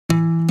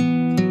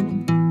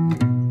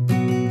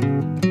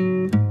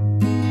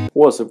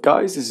What's up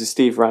guys, this is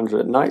Steve for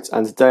Android at Night,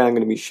 and today I'm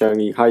going to be showing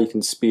you how you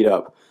can speed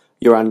up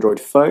your Android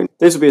phone.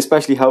 This will be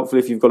especially helpful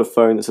if you've got a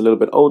phone that's a little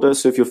bit older,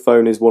 so if your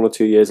phone is 1 or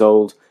 2 years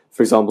old,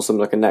 for example something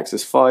like a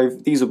Nexus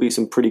 5, these will be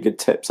some pretty good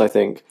tips I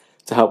think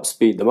to help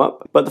speed them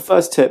up. But the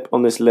first tip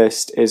on this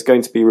list is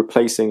going to be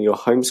replacing your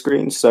home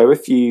screen. So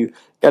if you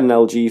get an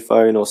LG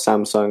phone or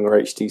Samsung or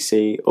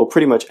HTC or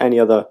pretty much any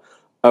other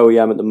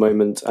OEM at the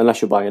moment,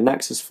 unless you're buying a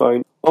Nexus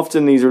phone,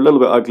 often these are a little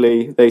bit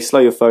ugly, they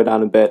slow your phone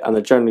down a bit and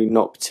they're generally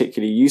not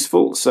particularly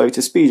useful. So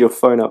to speed your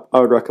phone up,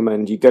 I would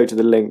recommend you go to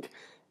the link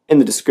in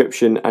the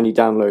description and you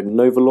download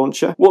Nova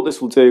Launcher. What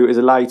this will do is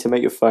allow you to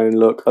make your phone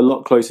look a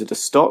lot closer to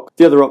stock.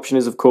 The other option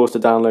is of course to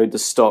download the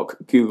stock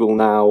Google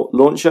Now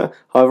launcher.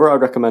 However,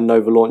 I'd recommend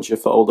Nova Launcher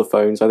for older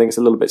phones. I think it's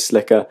a little bit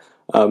slicker,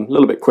 a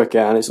little bit quicker,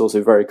 and it's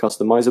also very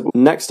customizable.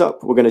 Next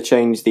up, we're going to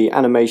change the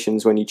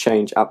animations when you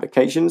change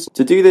applications.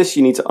 To do this,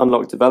 you need to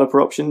unlock developer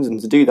options, and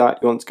to do that,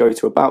 you want to go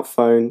to About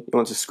Phone, you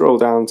want to scroll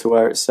down to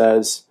where it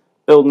says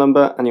build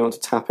number, and you want to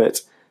tap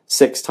it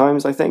 6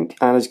 times, I think,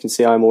 and as you can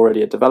see, I'm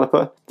already a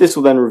developer. This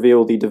will then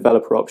reveal the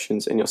developer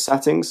options in your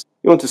settings.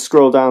 You want to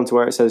scroll down to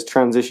where it says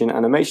transition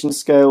animation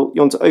scale,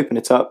 you want to open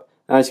it up,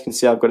 and as you can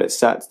see, I've got it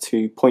set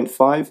to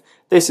 0.5.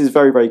 This is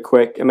very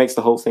quick, it makes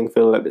the whole thing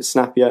feel a little bit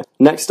snappier.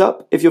 Next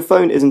up, if your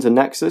phone isn't a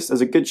Nexus,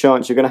 there's a good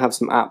chance you're going to have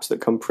some apps that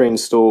come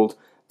pre-installed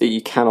that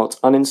you cannot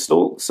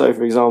uninstall. So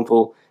for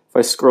example, if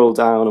I scroll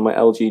down on my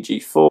LG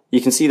G4,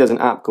 you can see there's an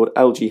app called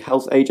LG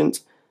Health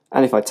Agent,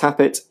 and if I tap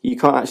it, you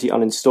can't actually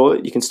uninstall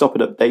it, you can stop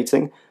it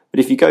updating, but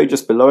if you go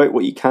just below it,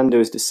 what you can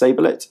do is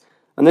disable it,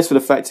 and this will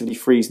effectively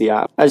freeze the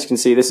app. As you can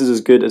see, this is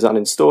as good as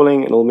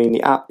uninstalling, it'll mean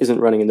the app isn't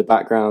running in the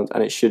background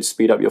and it should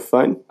speed up your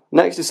phone.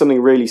 Next is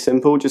something really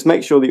simple, just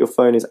make sure that your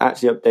phone is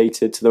actually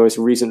updated to the most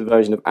recent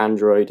version of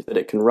Android that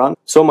it can run.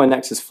 So on my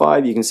Nexus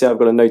 5, you can see I've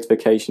got a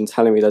notification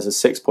telling me there's a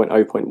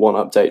 6.0.1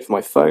 update for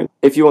my phone.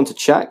 If you want to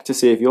check to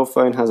see if your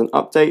phone has an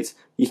update,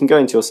 you can go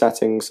into your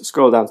settings,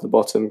 scroll down to the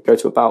bottom, go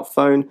to About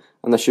Phone,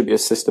 and there should be a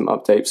System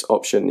Updates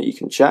option that you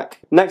can check.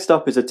 Next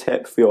up is a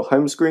tip for your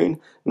home screen.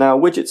 Now,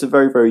 widgets are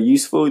very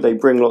useful. They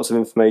bring lots of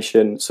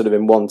information sort of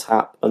in one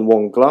tap and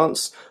one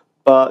glance,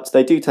 but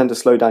they do tend to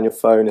slow down your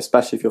phone,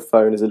 especially if your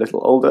phone is a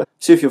little older.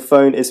 So if your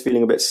phone is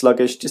feeling a bit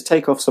sluggish, just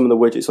take off some of the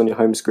widgets on your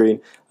home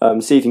screen,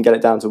 see if you can get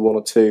it down to 1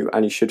 or 2,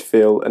 and you should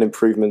feel an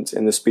improvement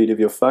in the speed of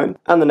your phone.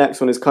 And the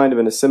next one is kind of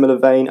in a similar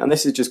vein, and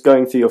this is just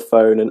going through your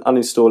phone and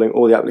uninstalling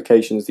all the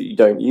applications that you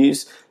don't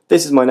use.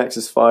 This is my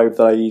Nexus 5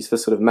 that I use for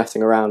sort of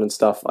messing around and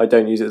stuff. I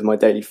don't use it as my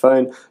daily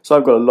phone, so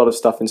I've got a lot of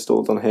stuff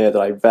installed on here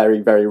that I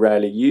very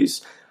rarely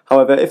use.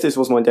 However, if this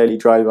was my daily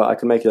driver, I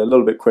can make it a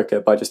little bit quicker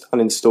by just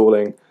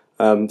uninstalling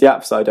the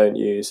apps that I don't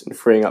use and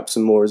freeing up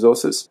some more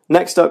resources.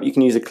 Next up, you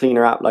can use a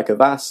cleaner app like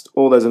AVAST,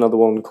 or there's another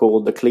one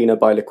called the Cleaner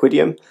by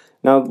Liquidium.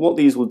 Now, what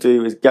these will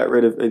do is get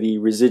rid of the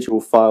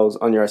residual files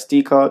on your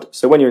SD card.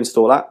 So when you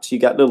install apps, you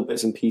get little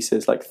bits and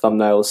pieces like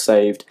thumbnails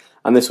saved,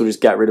 and this will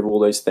just get rid of all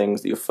those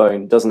things that your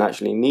phone doesn't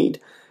actually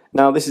need.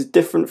 Now, this is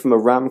different from a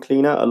RAM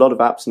cleaner. A lot of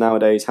apps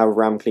nowadays have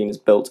RAM cleaners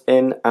built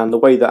in, and the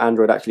way that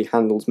Android actually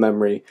handles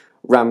memory,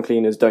 RAM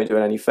cleaners don't do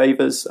it any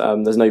favors.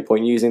 There's no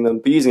point using them,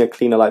 but using a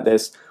cleaner like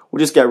this will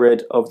just get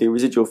rid of the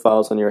residual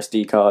files on your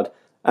SD card.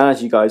 And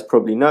as you guys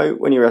probably know,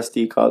 when your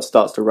SD card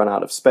starts to run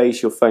out of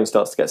space, your phone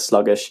starts to get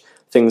sluggish,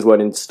 things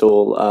won't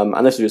install,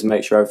 and this will just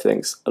make sure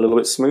everything's a little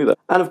bit smoother.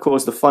 And of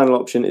course, the final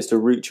option is to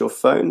root your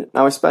phone.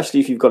 Now, especially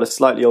if you've got a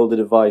slightly older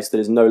device that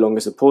is no longer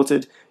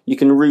supported, you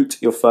can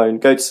root your phone,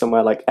 go to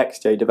somewhere like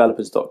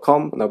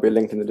xjdevelopers.com, and there'll be a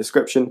link in the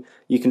description.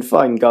 You can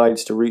find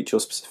guides to root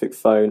your specific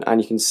phone,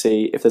 and you can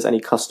see if there's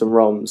any custom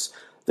ROMs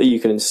that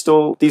you can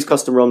install. These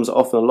custom ROMs are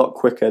often a lot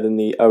quicker than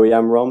the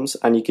OEM ROMs,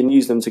 and you can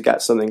use them to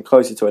get something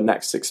closer to a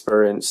Nexus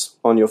experience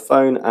on your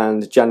phone,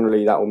 and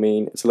generally that will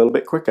mean it's a little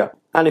bit quicker.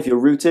 And if you're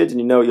rooted and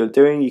you know what you're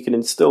doing, you can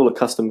install a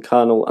custom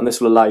kernel, and this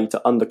will allow you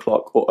to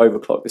underclock or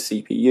overclock the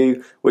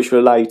CPU, which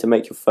will allow you to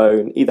make your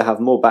phone either have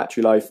more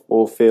battery life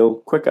or feel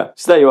quicker.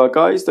 So there you are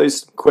guys,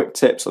 those quick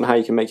tips on how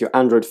you can make your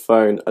Android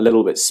phone a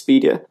little bit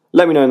speedier.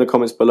 Let me know in the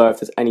comments below if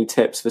there's any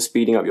tips for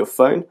speeding up your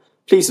phone.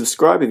 Please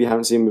subscribe if you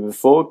haven't seen me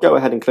before, go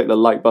ahead and click the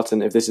like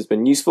button if this has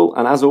been useful,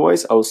 and as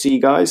always, I will see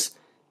you guys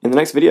in the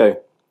next video.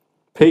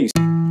 Peace.